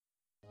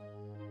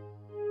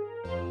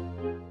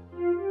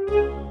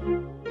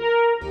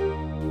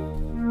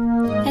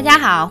大家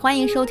好，欢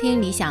迎收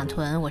听理想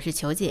屯，我是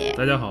球姐。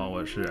大家好，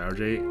我是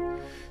LJ。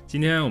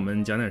今天我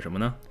们讲点什么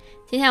呢？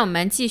今天我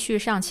们继续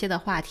上期的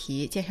话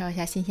题，介绍一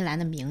下新西兰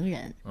的名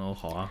人。哦，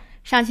好啊。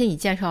上期你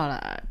介绍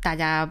了大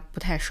家不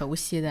太熟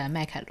悉的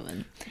迈凯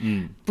伦，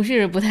不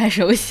是不太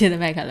熟悉的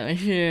迈凯伦，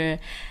是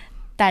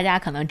大家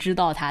可能知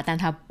道他，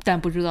但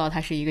不知道他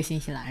是一个新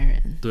西兰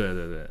人。对，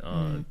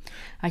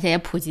而且也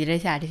普及了一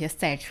下这些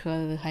赛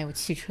车还有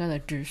汽车的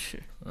知识。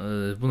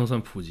不能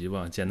算普及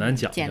吧，简单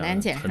讲一下，简单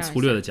介绍一下，很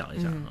粗略的讲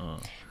一下。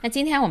那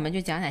今天我们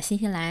就讲讲新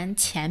西兰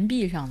钱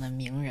币上的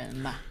名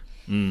人吧。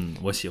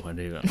我喜欢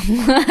这个。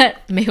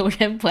没有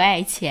人不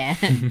爱钱。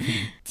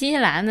新西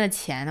兰的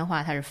钱的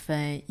话，它是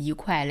分1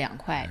块、2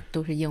块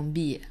都是硬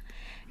币，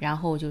然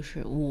后就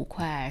是5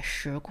块、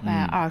10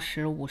块、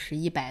20、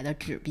50、100的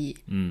纸币。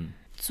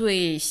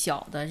最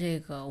小的这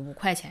个5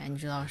块钱，你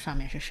知道上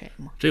面是谁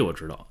吗？这我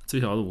知道，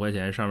最小的5块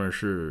钱上面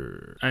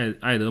是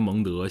艾德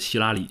蒙德·希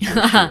拉里。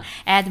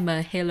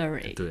Edmund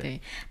Hillary。 对，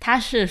他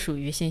是属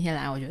于新西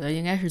兰我觉得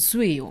应该是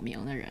最有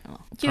名的人了。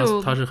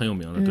他是很有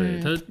名的，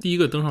对，他是第一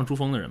个登上珠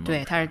峰的人嘛。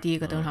对，他是第一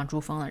个登上珠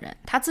峰的人。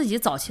他自己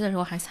早期的时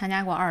候还参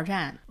加过2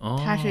战。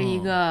他是一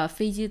个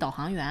飞机导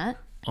航员。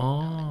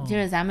就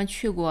是咱们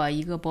去过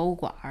一个博物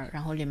馆，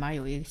然后里面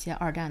有一些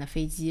2战的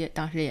飞机，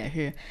当时也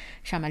是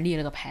上面立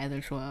了个牌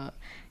子说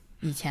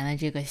以前的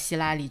这个希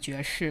拉里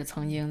爵士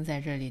曾经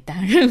在这里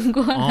担任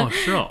过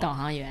导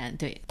航员。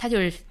对，他就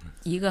是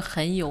一个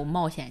很有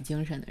冒险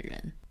精神的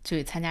人，所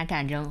以参加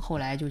战争，后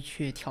来就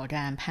去挑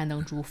战攀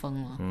登珠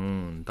峰了。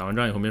打完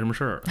仗以后没什么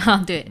事儿。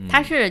对，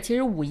他是其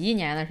实51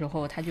年的时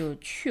候他就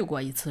去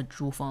过一次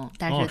珠峰，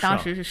但是当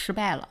时是失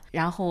败了。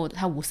然后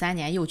他53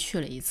年又去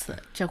了一次，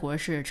这回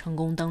是成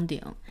功登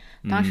顶。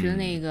当时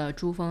那个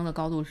珠峰的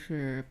高度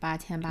是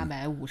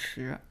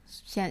8850，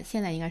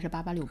现在应该是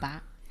8868。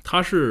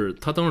他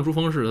登上珠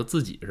峰是他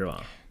自己是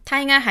吧？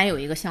他应该还有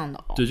一个向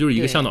导。对，就是一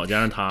个向导加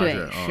上他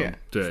是。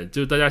对，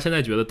就大家现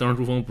在觉得登上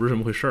珠峰不是什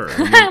么回事儿。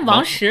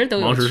王石都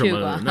有去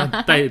过，那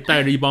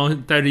带着一帮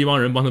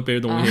人帮他背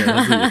着东西，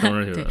他自己登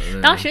上去了。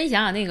对，当时你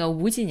想想那个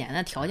50几年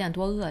的条件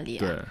多恶劣。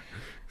对，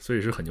所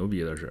以是很牛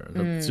逼的是，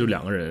他就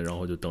2个人，然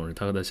后就登上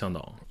他和他向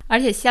导。而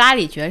且希拉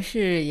里爵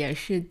士也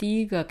是第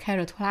一个开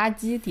着拖拉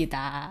机抵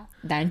达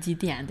南极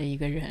点的一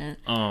个人。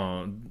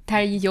他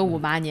是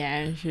1958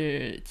年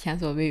是前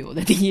所未有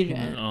的第一人。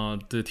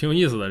对，挺有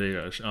意思的这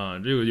个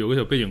这个有个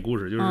小背景故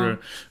事，就是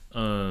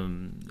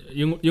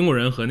英国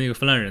人和那个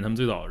芬兰人他们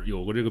最早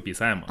有过这个比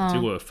赛嘛，结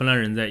果芬兰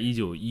人在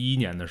1911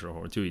年的时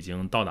候就已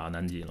经到达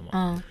南极了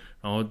嘛。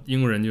然后英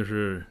国人就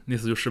是那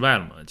次就失败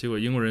了嘛，结果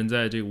英国人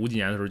在这个50几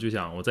年的时候就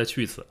想我再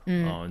去一次。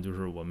就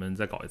是我们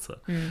再搞一次。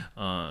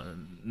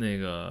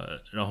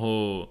然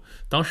后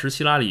当时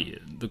希拉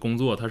里的工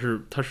作他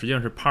实际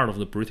上是 part of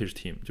the British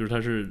team， 就是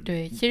他是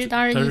对，其实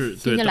当时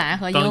新西兰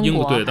和英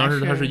国对，当时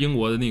他是英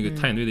国的那个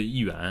探险队的一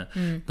员。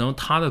然后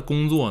他的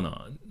工作呢，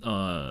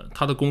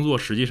他的工作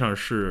实际上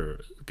是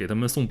给他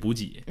们送补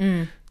给。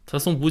他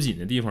送补给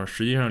的地方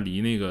实际上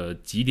离那个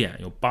极点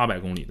有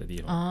800公里的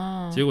地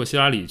方。结果希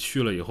拉里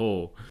去了以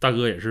后，大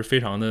哥也是非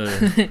常的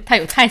他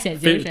有探险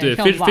精神，对，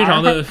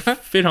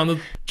非常的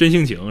真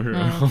性情是。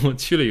然后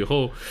去了以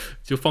后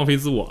就放飞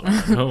自我了。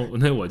然后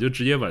那我就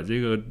直接把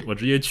这个我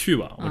直接去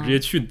吧，我直接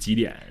去极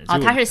点。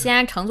他是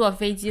先乘坐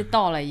飞机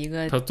到了一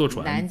个他坐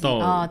船到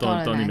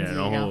那边，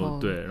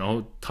然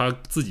后他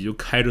自己就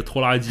开着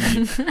拖拉机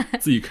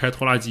自己开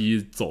拖拉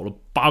机走了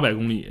800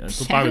公里，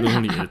都800多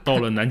公里到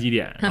了南极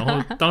点。然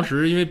后当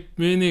时因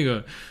为那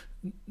个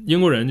英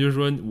国人就是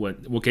说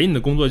我给你的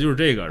工作就是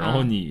这个，然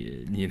后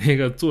你那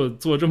个做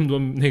这么多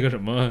那个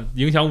什么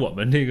影响我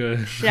们这个。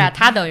是啊，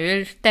他等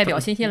于代表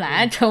新西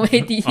兰成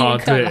为第一个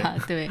了。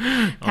对，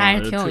他还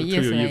是挺有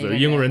意思的。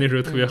英国人那时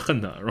候特别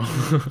恨他，然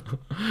后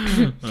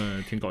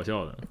挺搞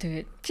笑的。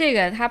对，这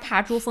个他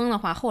爬珠峰的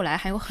话，后来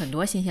还有很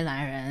多新西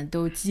兰人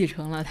都继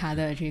承了他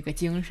的这个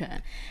精神。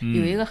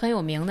有一个很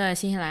有名的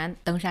新西兰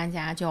登山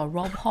家叫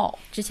Rob Hall，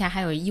 之前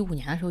还有15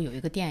年的时候有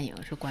一个电影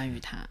是关于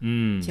他，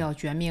叫《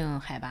绝命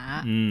海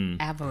拔》。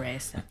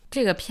Everest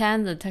这个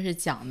片子它是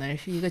讲的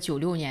是一个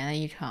96年的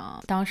一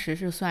场，当时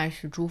是算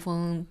是珠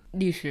峰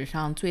历史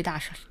上最大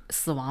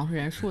死亡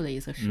人数的一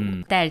次事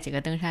故。带着几个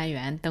登山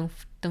员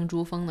登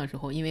珠峰的时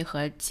候，因为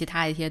和其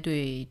他一些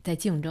队在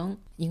竞争，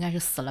应该是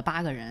死了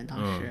8个人。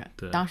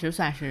当时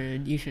算是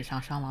历史上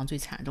伤亡最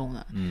惨重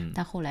的。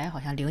但后来好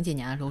像00几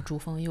年的时候，珠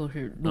峰又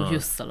是陆续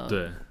死了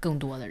更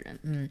多的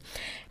人。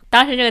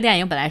当时这个电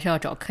影本来是要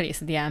找克里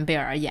斯蒂安·贝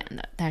尔演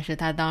的，但是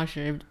他当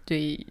时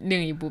对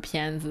另一部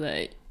片子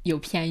有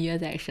片约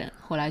在身，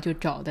后来就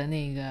找的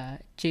那个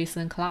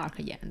Jason Clarke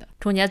演的《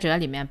终结者》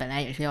里面本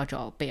来也是要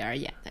找贝尔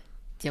演的，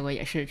结果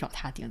也是找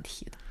他顶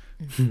替的。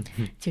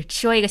就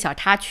说一个小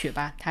插曲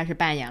吧，他是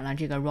扮演了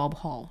这个 Rob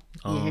Hall，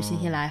 也是新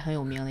西兰很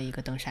有名的一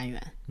个登山员。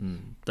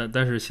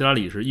但是希拉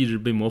里是一直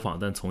被模仿，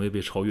但从未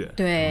被超越。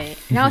对，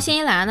然后新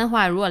西兰的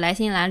话，如果来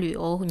新西兰旅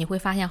游，你会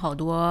发现好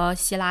多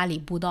希拉里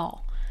步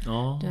道。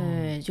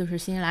对，就是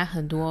新西兰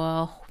很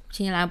多，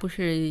新西兰不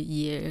是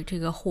以这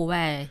个户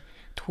外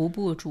徒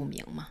步著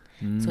名嘛，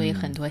所以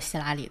很多希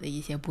拉里的一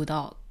些步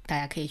道大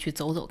家可以去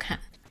走走看。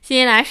新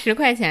西兰10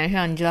块钱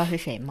上，你知道是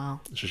谁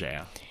吗？是谁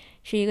啊？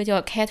是一个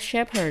叫 Kate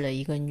Shepherd 的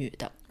一个女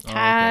的，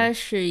她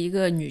是一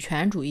个女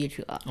权主义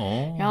者。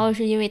然后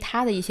是因为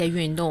她的一些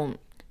运动，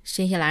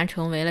新西兰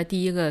成为了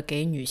第一个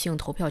给女性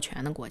投票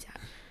权的国家，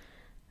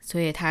所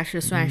以她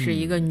是算是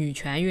一个女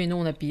权运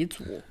动的鼻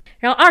祖。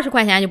然后20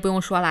块钱就不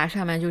用说了，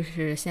上面就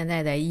是现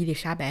在的伊丽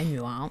莎白女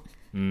王。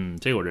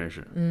这个我认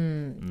识。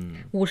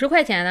50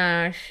块钱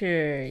呢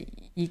是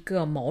一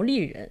个毛利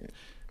人，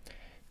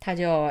他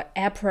叫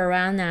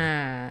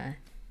Aparna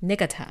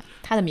Negata，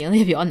 他的名字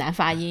也比较难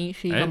发音，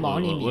是一个毛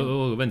利名。我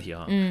有个问题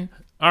啊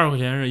，20块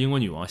钱是英国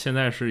女王，现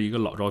在是一个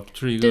老照，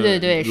是一个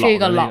对，是一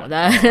个老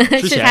的，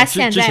是他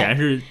现在之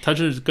前他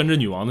是跟着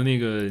女王的那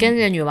个，跟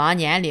着女王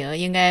年龄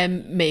应该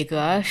每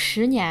隔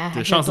10年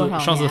还是多少年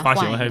上次发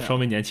行还稍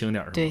微年轻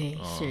点儿，对，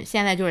是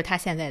现在就是他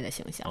现在的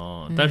形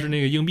象。但是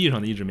那个硬币上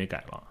的一直没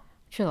改吧？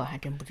这个我还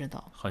真不知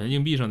道，好像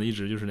硬币上的一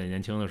直就是那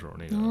年轻的时候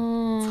那个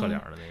侧脸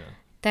的那个。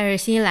但是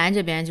新西兰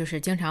这边就是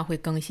经常会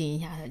更新一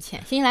下它的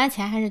钱，新西兰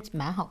钱还是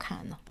蛮好看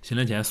的。新西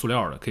兰钱塑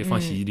料的，可以放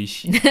洗衣机里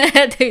洗，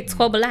对，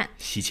搓不烂，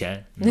洗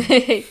钱，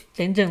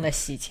真正的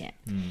洗钱。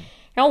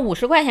然后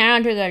50块钱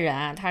上这个人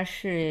啊，他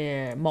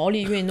是毛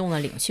利运动的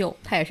领袖，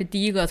他也是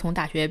第一个从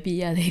大学毕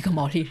业的一个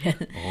毛利人。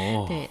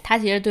对，他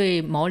其实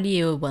对毛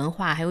利文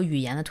化还有语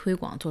言的推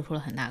广做出了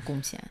很大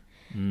贡献。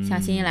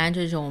像新西兰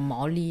这种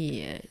毛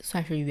利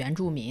算是原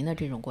住民的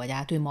这种国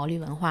家，对毛利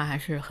文化还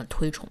是很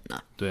推崇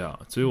的。对啊，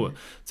所以我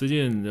最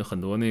近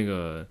很多那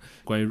个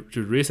关于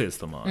就是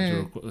racist 嘛，就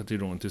是这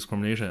种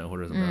discrimination 或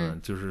者怎么样，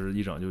就是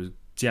一整就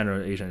见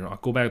着 Asian 说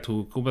go back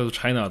to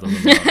China 怎么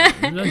样，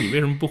那你为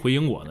什么不回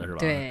英国呢？是吧？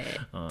对，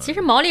其实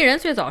毛利人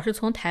最早是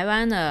从台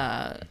湾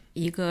的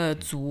一个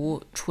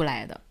族出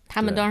来的，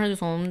他们当时就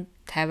从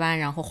台湾，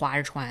然后划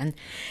着船，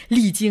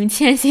历经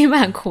千辛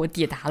万苦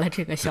抵达了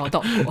这个小岛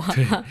国。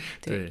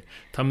对，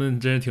他们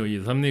真是挺有意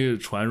思。他们那个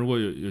船，如果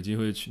有机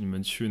会你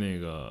们去那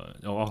个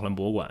奥克兰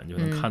博物馆，就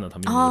能看到他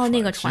们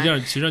那个船。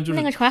实际上就是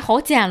那个船好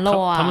简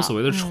陋啊。他们所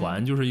谓的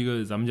船就是一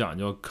个咱们讲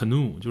叫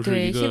canoe， 就是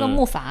一个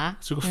木筏，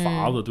是个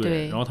筏子，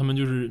对。然后他们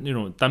就是那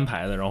种单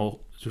排的，然后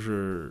就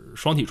是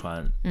双体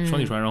船，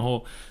然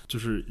后就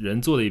是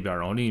人坐在一边，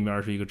然后另一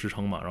边是一个支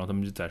撑嘛，然后他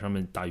们就在上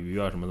面打鱼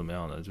啊什么怎么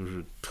样的，就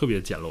是特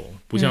别简陋，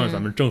不像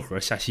咱们郑和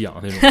下西洋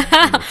那种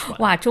船。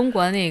哇，中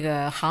国那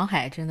个航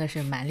海真的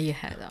是蛮厉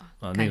害的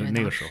啊！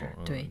那个时候，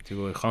对，结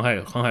果航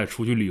海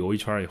出去旅游一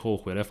圈以后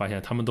回来，发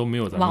现他们都没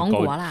有咱们亡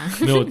国了，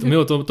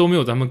都没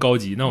有咱们高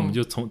级，那我们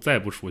就再也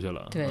不出去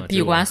了，对，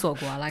闭关锁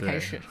国了，开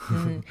始。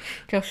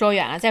这说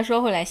远了，再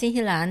说回来，新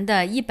西兰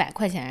的100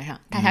块钱上，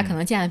大家可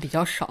能见的比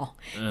较少，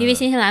因为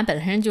新西兰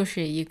本身就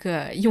是一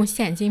个用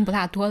现金不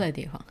大多的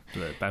地方。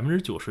对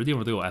，90%地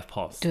方都有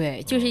FPOS。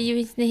对，就是因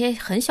为那些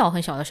很小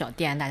很小的小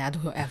店，大家都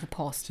有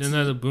FPOS。现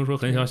在都不用说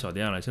很小小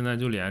店了，现在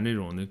就连这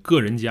种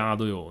个人家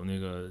都有那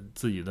个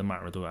自己的买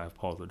卖都有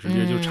FPOS， 直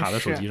接就插在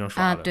手机上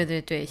刷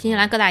的。对，新西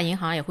兰各大银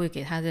行也会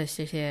给他的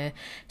这些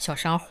小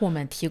商户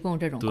们提供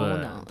这种功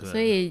能，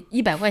所以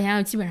100块钱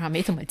我基本上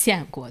没怎么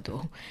见过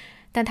都。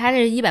但他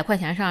这100块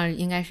钱上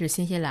应该是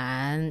新西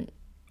兰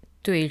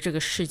对这个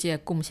世界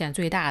贡献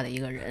最大的一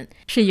个人，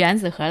是原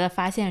子核的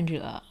发现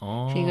者，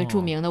是一个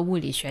著名的物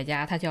理学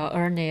家，他叫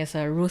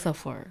Ernest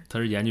Rutherford。他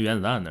是研究原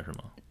子弹的是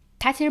吗？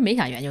他其实没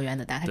想研究原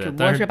子弹，他只不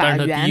过是把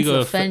原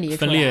子分离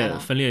出来了，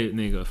分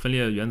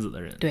裂原子的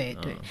人。对，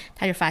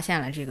他是发现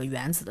了这个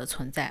原子的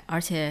存在，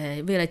而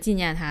且为了纪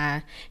念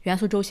他，元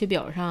素周期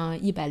表上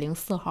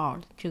104号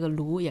这个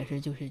炉也是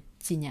就是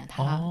纪念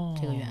他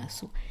这个元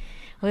素。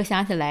我就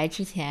想起来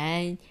之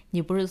前你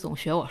不是总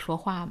学我说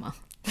话吗？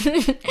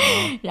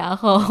然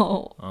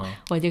后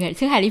我就开始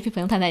青海里皮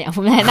蓬碳氮氧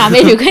氟锰钠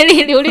镁铝醌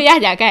磷硫氯亚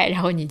钾钙，然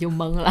后你就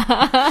懵了。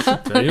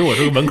对，因为我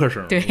是个文科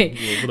生，对，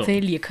我不懂，所以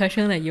理科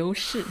生的优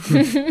势。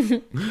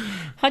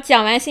好，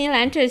讲完新西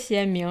兰这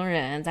些名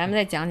人，咱们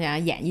再讲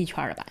讲演艺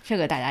圈的吧，这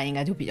个大家应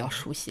该就比较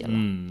熟悉了。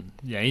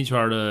演艺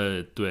圈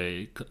的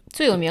对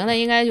最有名的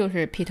应该就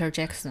是 Peter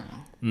Jackson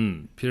了。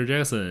Peter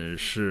Jackson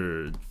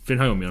是非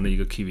常有名的一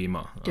个 KV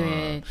嘛，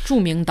对，著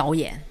名导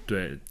演，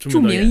对，著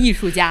名艺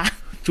术家。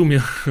著名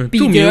彼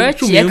得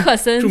·杰克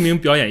森，著名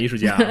表演艺术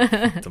家，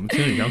怎么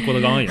听着像郭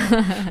德纲一样？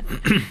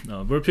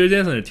不是 Peter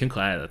Jackson 是挺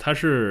可爱的，他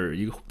是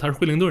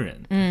惠灵顿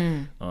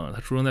人，他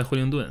出生在惠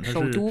灵顿，他是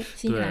首都，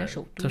新西兰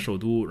首都，他首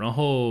都。然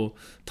后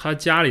他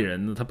家里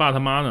人呢，他爸他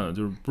妈呢，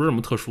就是不是什么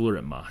特殊的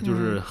人吧，就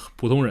是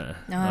普通人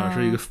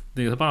是一个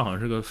那个他爸好像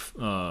是个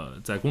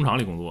在工厂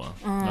里工作，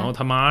然后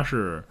他妈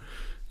是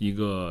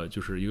就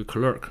是一个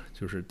clerk，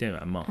 就是店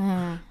员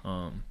嘛，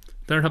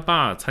但是他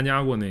爸参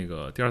加过那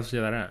个第2次世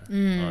界大战，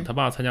他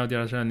爸参加过第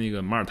2次世界大战那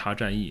个马耳他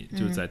战役，就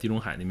是在地中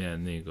海那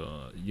边那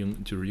个英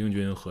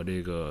军和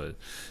这个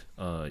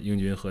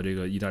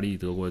意大利、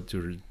德国就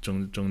是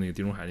争那个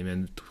地中海那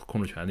边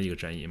控制权的一个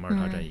战役，马耳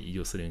他战役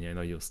，1940年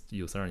到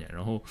1942年。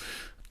然后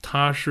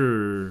他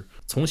是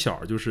从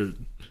小就是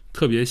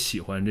特别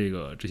喜欢这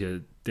些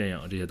电影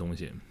这些东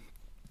西。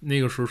那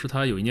个时候是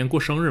他有一年过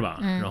生日吧，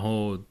然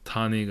后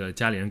他那个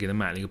家里人给他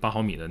买了一个8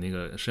毫米的那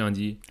个摄像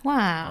机。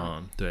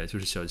哇，对，就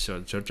是小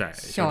窄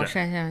小摄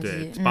像机，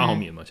对，8毫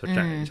米嘛，小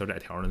窄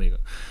条的那个。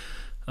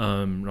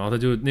然后他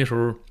就那时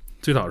候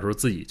最早的时候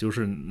自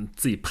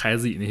己拍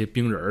自己那些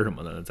冰人什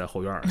么的，在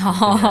后院天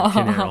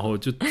天，然后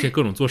就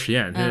各种做实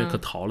验，这可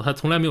淘了。他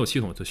从来没有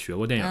系统就学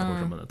过电影或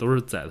什么的，都是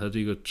在他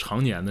这个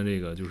常年的这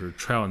个就是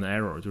trial and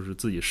error， 就是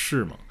自己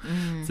试嘛，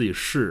自己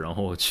试，然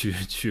后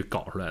去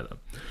搞出来的。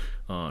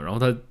然后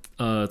他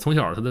从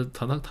小他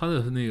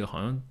的那个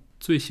好像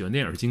最喜欢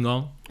电影是金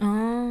刚。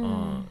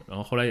然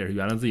后后来也是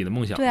圆了自己的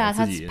梦想，对啊，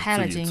自己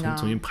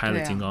重新拍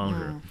了金刚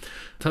是。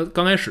他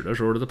刚开始的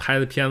时候，他拍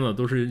的片子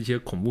都是一些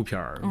恐怖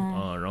片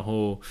然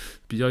后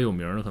比较有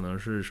名的可能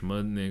是什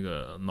么那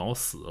个脑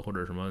死，或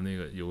者什么那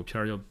个有个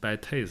片叫 Bad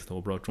Taste， 我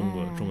不知道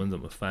中文怎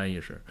么翻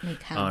译是。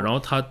然后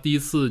他第一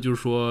次就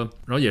是说，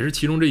然后也是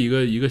其中这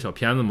一个小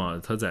片子嘛，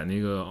他在那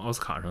个奥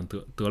斯卡上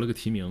得了个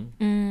提名，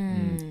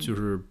就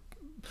是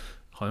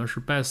好像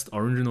是 Best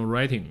Original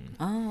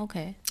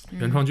Writing。OK，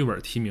 原创剧本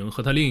提名，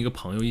和他另一个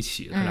朋友一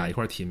起，他俩一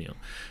块提名。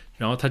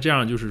然后他这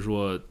样就是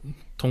说，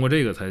通过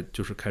这个才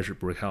就是开始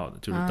break out，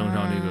 就是登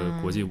上这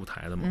个国际舞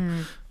台的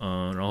嘛。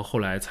然后后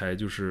来才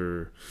就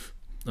是，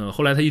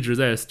后来他一直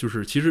在就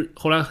是其实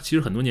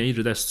很多年一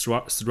直在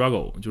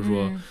struggle， 就是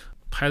说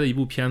拍的一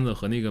部片子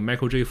和那个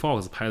Michael J.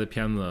 Fox 拍的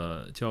片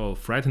子叫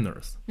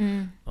Frighteners，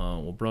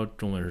 我不知道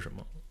中文是什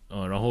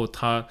么，然后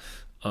他。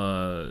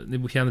那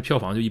部片子票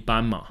房就一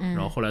般嘛，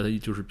然后后来他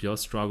就是比较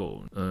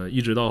struggle，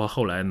 一直到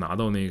后来拿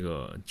到那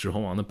个《指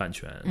环王》的版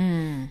权，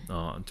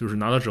就是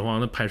拿到《指环王》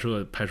的拍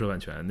摄版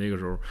权，那个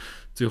时候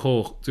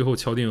最后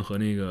敲定和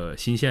那个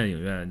新线影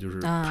院就是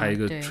拍一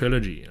个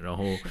trilogy，然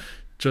后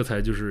这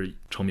才就是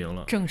成名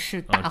了，正式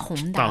大红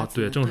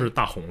对，正式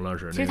大红了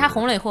是。其实他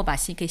红了以后，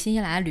给新西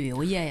兰旅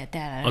游业也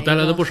带来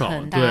了不少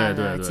很大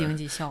的经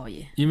济效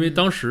益。因为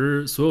当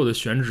时所有的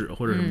选址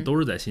或者什么都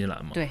是在新西兰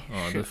嘛，对，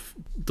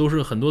都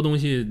是很多东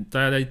西大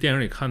家在电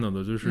影里看到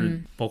的，就是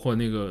包括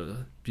那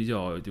个比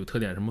较有特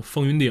点，什么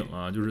风云顶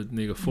啊，就是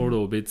那个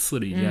Frodo 被刺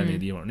了一剑那个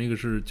地方，那个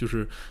是就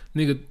是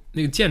那个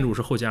建筑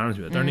是后加上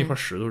去的，但是那块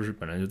石头是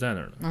本来就在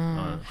那儿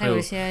的。还有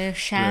一些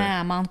山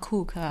啊 ，Mount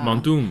Cook 啊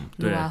 ，Mount Doom，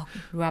 对，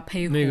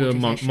那个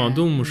Mount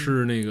Doom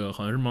是那个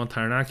好像是 Mount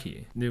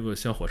Taranaki， 那个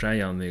像火山一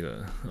样的那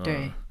个，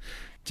对。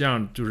这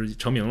样就是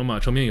成名了嘛？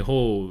成名以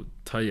后，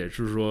他也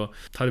是说，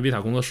他的维塔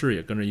工作室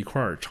也跟着一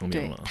块儿成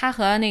名了。他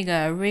和那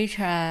个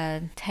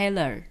Richard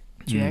Taylor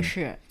爵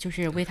士，就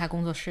是维塔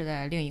工作室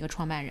的另一个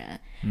创办人。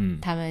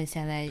他们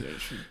现在也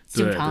是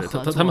经常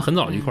合作。他们很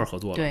早就一块儿合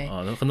作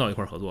了，他很早一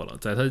块儿合作了。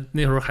在他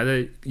那时候还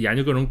在研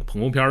究各种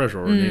恐怖片的时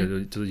候，那个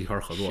就一块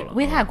儿合作了。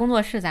维塔工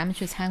作室咱们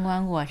去参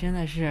观过，真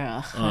的是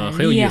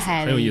很厉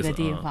害的一个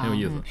地方，很有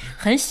意思。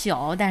很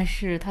小，但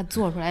是他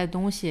做出来的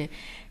东西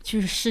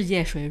就是世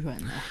界水准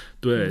的。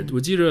对，我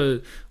记着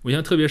我印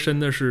象特别深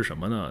的是什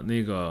么呢？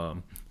那个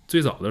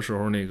最早的时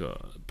候，那个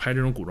拍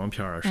这种古装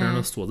片身上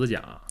的锁子甲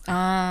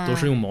都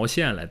是用毛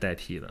线来代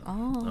替的。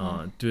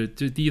对，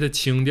就第一它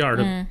轻，第二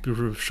它就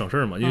是省事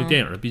儿嘛，因为电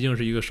影它毕竟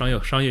是一个商业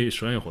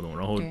活动，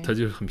然后它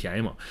就很便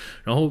宜嘛。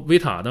然后维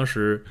塔当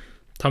时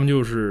他们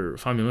就是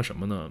发明了什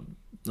么呢？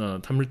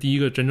他们是第一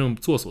个真正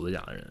做锁子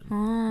甲的人。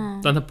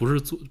但他不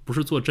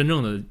是做真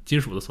正的金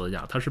属的锁子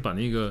甲，他是把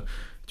那个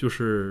就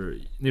是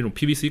那种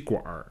PVC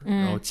管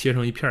然后切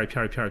成一片一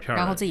片，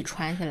然后自己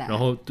穿起来，然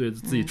后对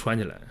自己穿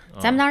起来。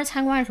咱们当时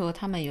参观的时候，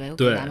他们有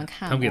给咱们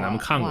看过，他们给咱们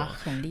看过，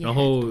很厉害。然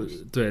后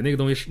对那个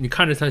东西，你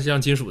看着它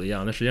像金属的一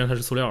样，但实际上它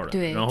是塑料的，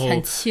对，然后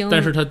很轻，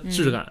但是它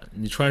质感，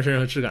你穿身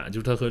上的质感就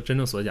是它和真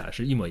正锁子甲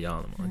是一模一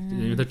样的嘛，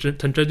因为它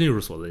真就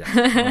是锁子甲。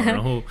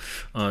然后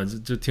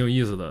就挺有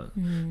意思的。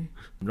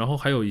然后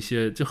还有一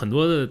些就很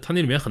多的，它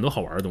那里面很多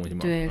好玩的东西嘛。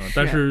对，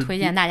但是推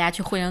荐大家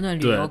去惠灵顿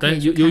旅游。对，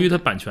但由于它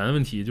版权的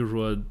问题，就是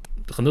说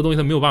很多东西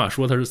它没有办法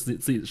说它是自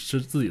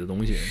己的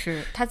东西。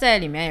是，它在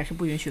里面也是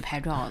不允许拍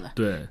照的。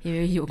对，因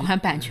为有关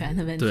版权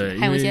的问题。对，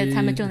还有一些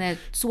他们正在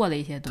做的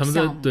一些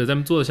项目。咱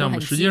们做的项目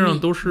实际上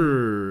都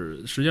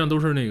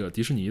是那个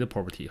迪士尼的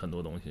property 很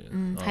多东西。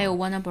还有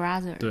Warner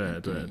Brothers。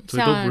对，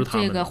像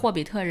这个霍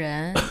比特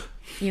人，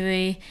因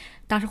为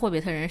当时霍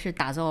比特人是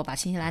把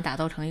新西兰打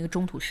造成一个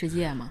中土世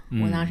界嘛。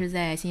我当时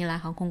在新西兰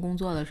航空工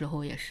作的时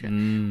候也是，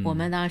我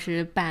们当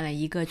时办了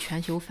一个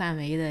全球范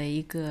围的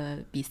一个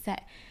比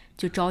赛，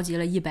就召集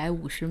了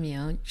150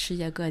名世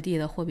界各地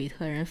的霍比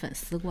特人粉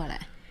丝过来，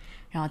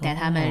然后带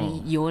他们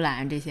游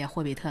览这些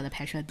霍比特的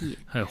拍摄地。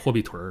还有霍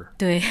比屯儿。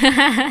对，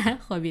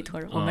霍比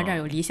屯儿，我们这儿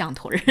有理想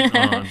屯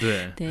儿。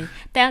对对，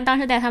当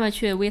时带他们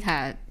去维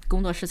塔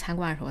工作室参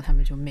观的时候，他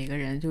们就每个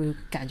人就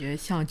感觉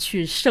像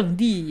去圣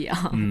地一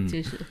样，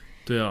就是。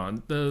对啊，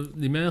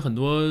里面很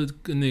多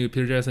跟那个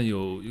Peter Jackson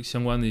有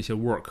相关的一些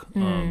work，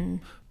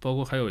包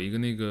括还有一个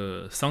那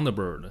个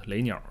Thunderbird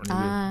雷鸟，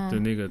对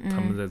那个他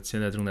们现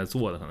在正在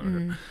做的可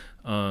能是，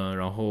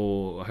然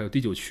后还有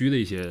第9区的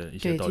一些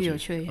道具，第九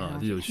区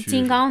第9区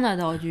金刚的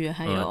道具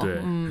还有，对，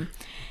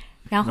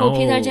然后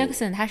Peter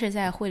Jackson 他是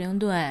在惠灵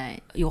顿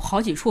有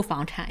好几处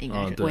房产，应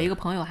该是、我一个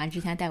朋友还之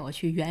前带我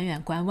去远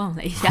远观望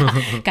了一下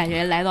感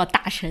觉来到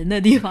大神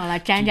的地方了，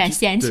沾沾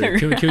仙气儿，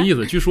挺有意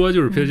思。据说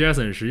就是 Peter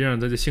Jackson 实际上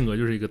他的性格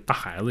就是一个大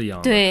孩子一样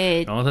的，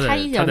对，然后他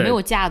一点没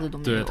有架子都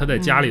没有，对，他在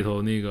家里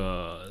头那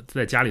个、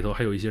在家里头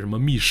还有一些什么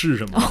密室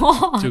什么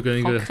的，就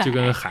跟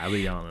个孩子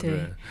一样的，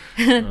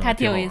对，他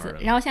挺有意思。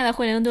然后现在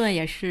惠灵顿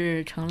也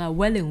是成了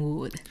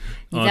Wellingwood，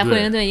 你在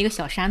惠灵顿一个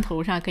小山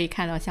头上可以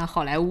看到像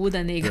好莱坞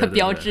的那个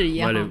标志一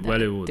样的，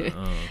对，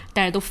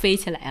但是都飞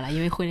起来了，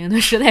因为惠灵顿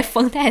实在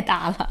风太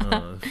大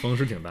了，风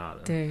是挺大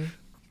的。对，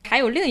还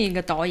有另一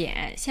个导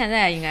演现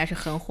在应该是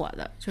很火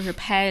的，就是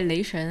拍《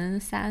雷神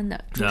3》的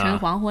诸神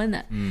黄昏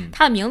的，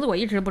他的名字我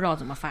一直不知道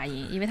怎么发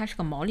音，因为他是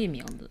个毛利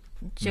名字，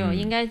就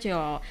应该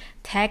叫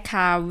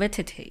Taika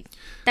Waititi，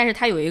 但是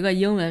他有一个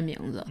英文名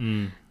字，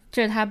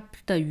这是他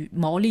的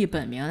毛利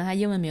本名，他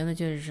英文名字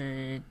就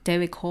是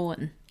David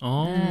Cohen。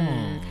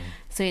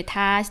所以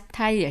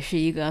他也是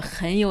一个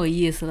很有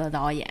意思的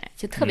导演，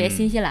就特别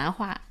新西兰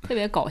话，特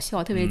别搞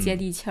笑，特别接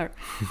地气儿。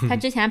他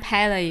之前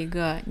拍了一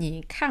个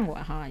你看过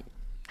哈，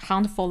《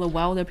Hunt for the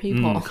Wilder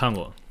People》，看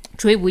过。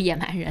追捕野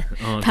蛮人，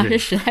当时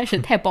实在是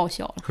太爆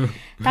笑了。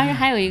当时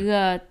还有一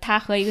个他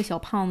和一个小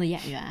胖子演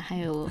员，还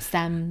有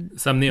Sam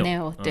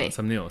Neill， 对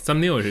，Sam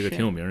Neill 是一个挺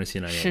有名的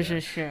新西兰演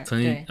员，是，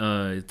曾经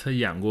他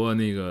演过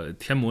那个《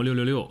天魔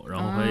666》，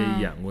然后还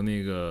演过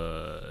那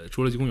个《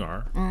侏罗纪公园》，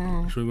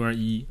《侏罗纪公园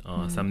1》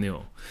Sam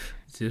Neill。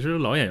其实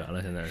老演员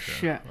了，现在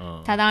是。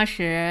他当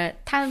时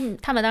他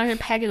们当时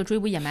拍这个《追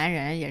捕野蛮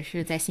人》也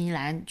是在新西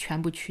兰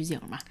全部取景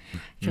嘛，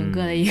整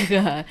个的一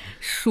个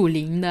树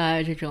林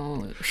的这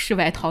种世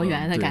外桃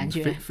源的感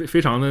觉，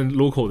非常的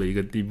local 的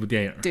一部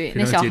电影。对，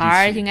那小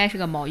孩应该是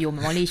个有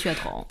毛利血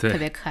统，特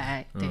别可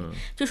爱。对，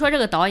就说这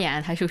个导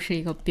演他就是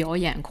一个表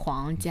演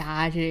狂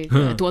加这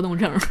个多动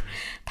症，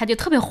他就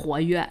特别活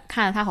跃，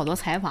看了他好多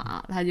采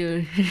访，他就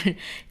是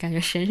感觉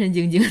神神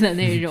经经的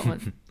那种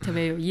特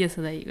别有意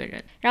思的一个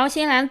人。然后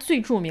新西兰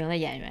最著名的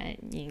演员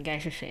你应该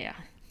是谁啊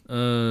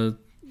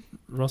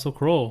？Russell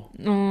Crowe，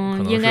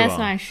 应该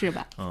算是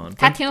吧。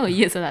他挺有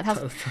意思的，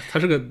他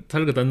是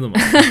个单子嘛，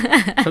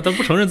他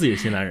不承认自己是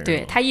新西兰人。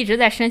对，他一直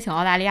在申请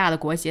澳大利亚的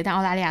国籍，但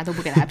澳大利亚都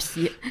不给他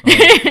批，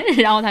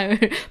然后他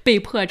就被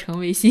迫成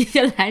为新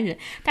西兰人。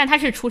但他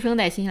是出生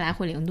在新西兰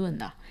惠灵顿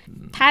的，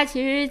他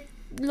其实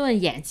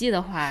论演技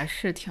的话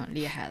是挺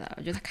厉害的，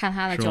我觉得看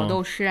他的角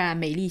斗士啊、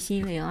美丽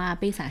心灵啊、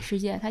悲惨世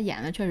界，他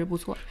演的确实不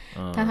错。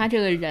但他这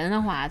个人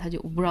的话，他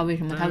就不知道为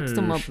什么他这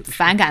么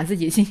反感自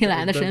己新西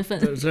兰的身份。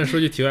再说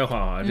句题外话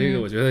啊，这个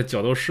我觉得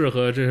角斗士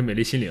和这是美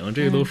丽心灵，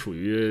这个都属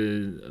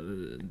于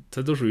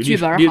它都属于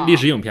历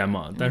史影片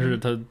嘛，但是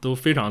它都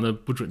非常的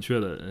不准确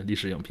的历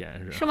史影片，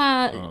是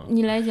吗？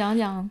你来讲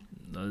讲。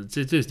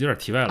这有点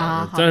题外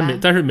了，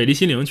但是美丽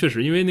心灵确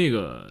实，因为那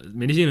个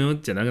美丽心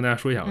灵简单跟大家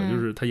说一下吧，就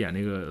是他演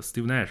那个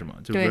Steve Nash 嘛，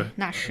就是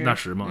纳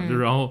什嘛，就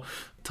是然后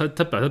他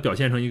把他表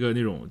现成一个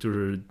那种就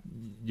是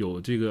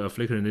有这个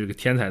affliction 这个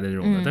天才的那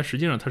种的，但实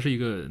际上他是一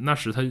个纳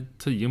什，他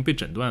已经被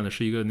诊断的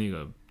是一个那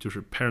个就是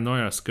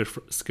paranoia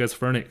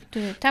schizophrenic，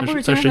 对，他不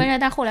是精神分裂，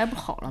但后来不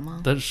好了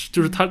吗？但是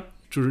就是他。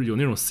就是有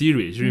那种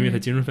Siri， 就是因为他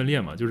精神分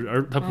裂嘛，就是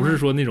而他不是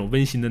说那种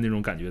温馨的那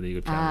种感觉的一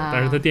个片子，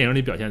但是他电影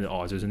里表现的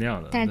就是那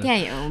样的。但是电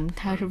影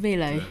他是为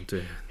了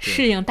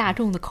适应大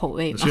众的口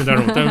味嘛，适应大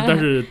众，但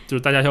是就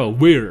是大家要有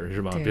味儿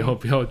是吧？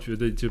不要觉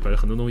得就把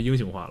很多东西英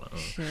雄化了。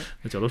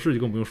那角斗士就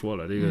更不用说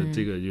了，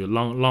这个有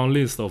long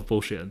list of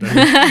bullshit，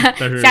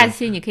 但是下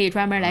期你可以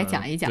专门来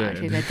讲一讲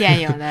这个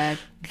电影的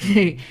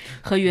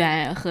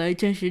和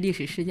真实历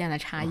史事件的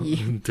差异。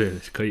对，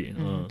可以。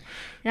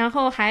然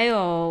后还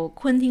有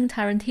昆汀·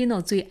塔伦蒂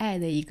诺最爱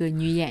的一个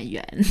女演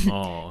员，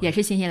也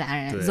是新西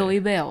兰人 Zoe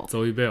Bell。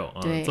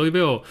对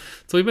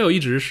Zoe Bell 一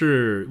直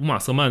是乌玛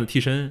瑟曼的替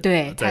身。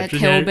对，在之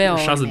前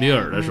杀死比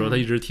尔的时候，他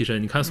一直替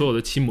身。你看所有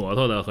的骑摩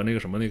托的和那个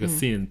什么那个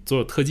scene，所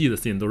有特技的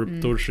scene 都是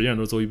实际上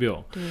都是 Zoe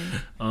Bell。对，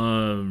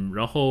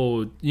然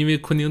后因为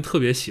昆汀特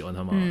别喜欢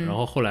他嘛，然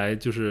后后来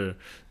就是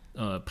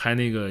拍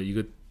那个一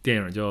个电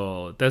影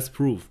叫 Death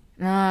Proof，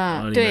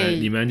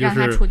 里面就是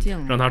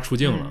让他出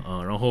镜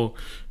了然后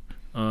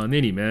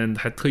那里面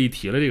还特意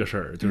提了这个事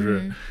儿，就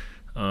是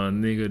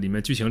那个里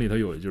面剧情里头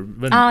有就是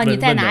问你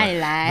在哪里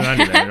来，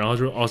然后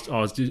就是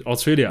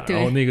Australia，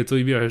 然后那个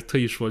Zoe Bell还特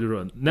意说就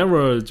是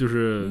never 就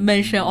是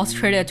mention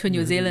Australia to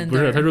New Zealand， 不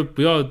是，他说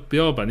不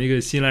要把那个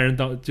新西兰人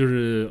就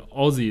是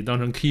Aussie 当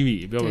成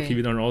Kiwi， 不要把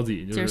Kiwi 当成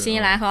Aussie， 就是新西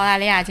兰和澳大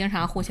利亚经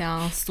常互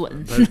相损。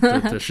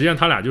对，实际上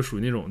他俩就属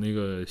于那种那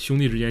个兄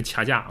弟之间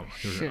掐架嘛，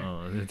就是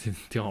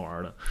挺好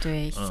玩的。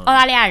对，澳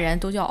大利亚人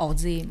都叫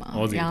Aussie 嘛，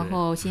然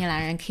后新西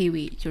兰人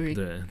Kiwi 就是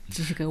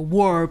这是个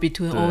war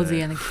between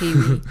Aussie and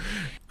Kiwi。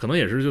可能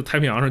也是就太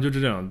平洋上就这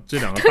两个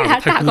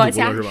太孤独了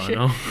是吧？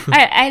然后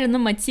挨着那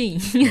么近，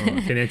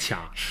天天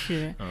掐。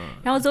是，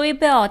然后 Zoe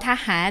Bell 他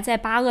还在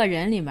《八恶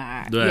人》里面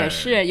也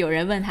是有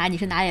人问他你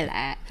是哪里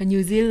来，说 New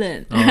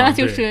Zealand， 然后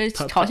就是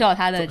嘲笑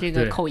他的这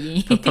个口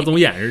音。他总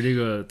演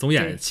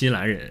新西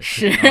兰人，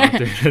是，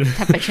对，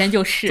他本身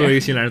就是作为一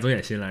个新西兰人总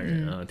演新西兰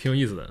人挺有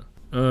意思的。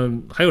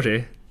还有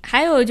谁？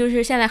还有就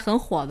是现在很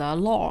火的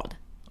Lorde。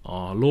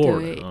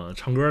Lorde，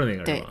唱歌的那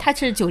个，对，她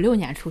是96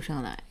年出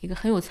生的，一个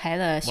很有才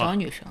的小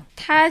女生。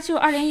她就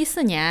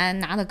2014年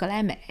拿的格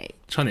莱美。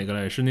唱哪个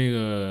来？是那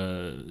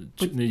个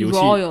那游戏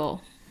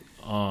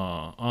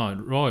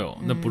Royal。Royal，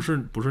 那不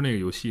是那个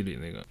游戏里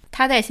那个。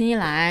她在新西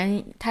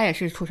兰，她也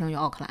是出生于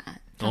奥克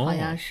兰，她好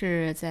像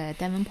是在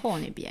Devonport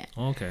那边。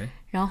OK。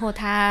然后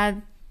她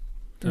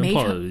没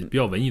成比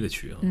较文艺的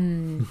区。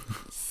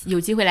有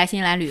机会来新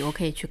西兰旅游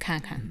可以去看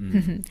看。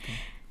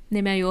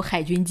那边有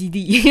海军基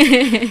地。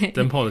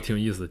Devonport 挺有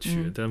意思的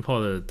区。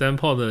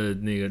Devonport 的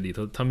那个里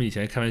头，他们以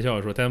前开玩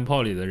笑说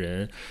Devonport 里的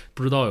人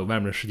不知道有外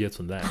面的世界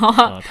存在。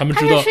他们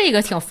知道是一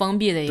个挺封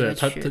闭的一个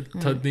区。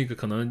他那个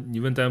可能你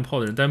问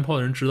Devonport 的人，Devonport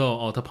的人知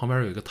道他旁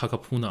边有一个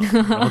Takapuna，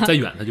 然后再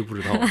远他就不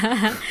知道了。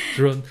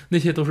就说那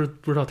些都是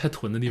不知道太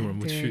屯的地方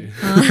不去。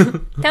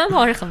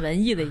Devonport 是很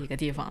文艺的一个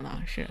地方的，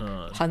是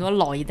很多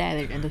老一代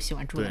的人都喜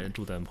欢住的。对，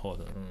住 Devonport。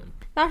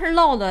当时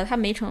Lorde她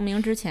没成名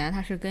之前，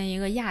她是跟一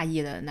个亚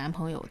裔的男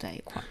朋友在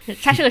一块儿。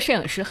她是个摄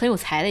影师，很有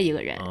才的一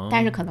个人，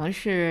但是可能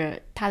是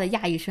她的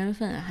亚裔身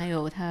份，还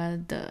有她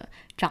的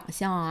长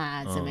相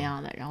啊怎么样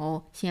的，然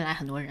后新西兰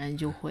很多人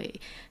就会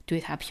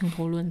对她评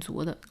头论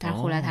足的。但是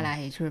后来他俩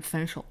也是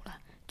分手了，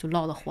就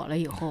Lorde火了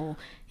以后，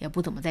也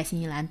不怎么在新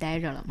西兰待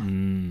着了嘛。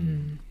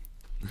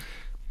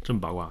这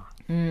么八卦。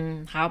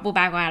好，不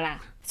八卦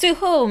啦。最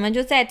后我们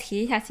就再提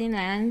一下新西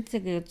兰这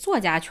个作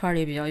家圈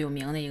里比较有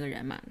名的一个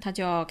人嘛，他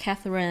叫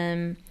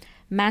Catherine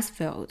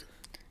Mansfield。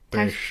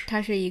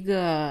她是一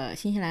个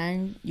新西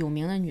兰有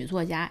名的女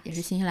作家，也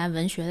是新西兰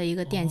文学的一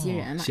个奠基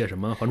人嘛。写什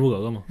么？《还珠格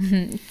格》吗？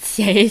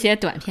写一些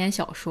短篇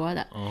小说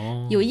的。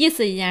有意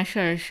思一件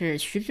事是，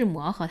徐志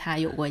摩和他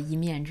有过一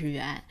面之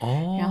缘。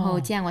然后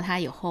见过他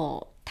以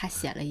后，他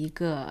写了一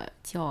个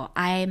叫《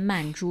I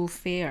曼珠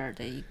菲尔》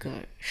的一个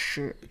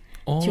诗。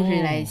就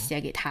是来写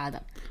给他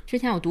的。之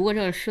前我读过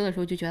这个诗的时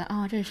候就觉得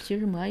这是徐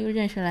志摩又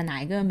认识了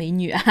哪一个美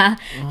女啊？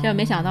这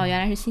没想到原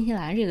来是新西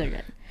兰这个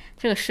人。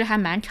这个诗还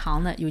蛮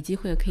长的，有机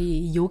会可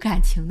以有感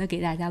情的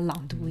给大家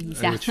朗读一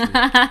下。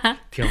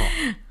挺好。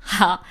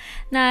好，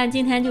那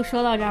今天就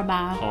说到这儿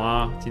吧。好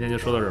啊，今天就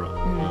说到这儿吧。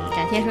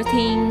感谢收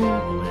听，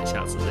我们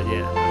下次再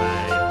见，拜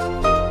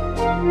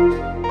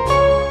拜。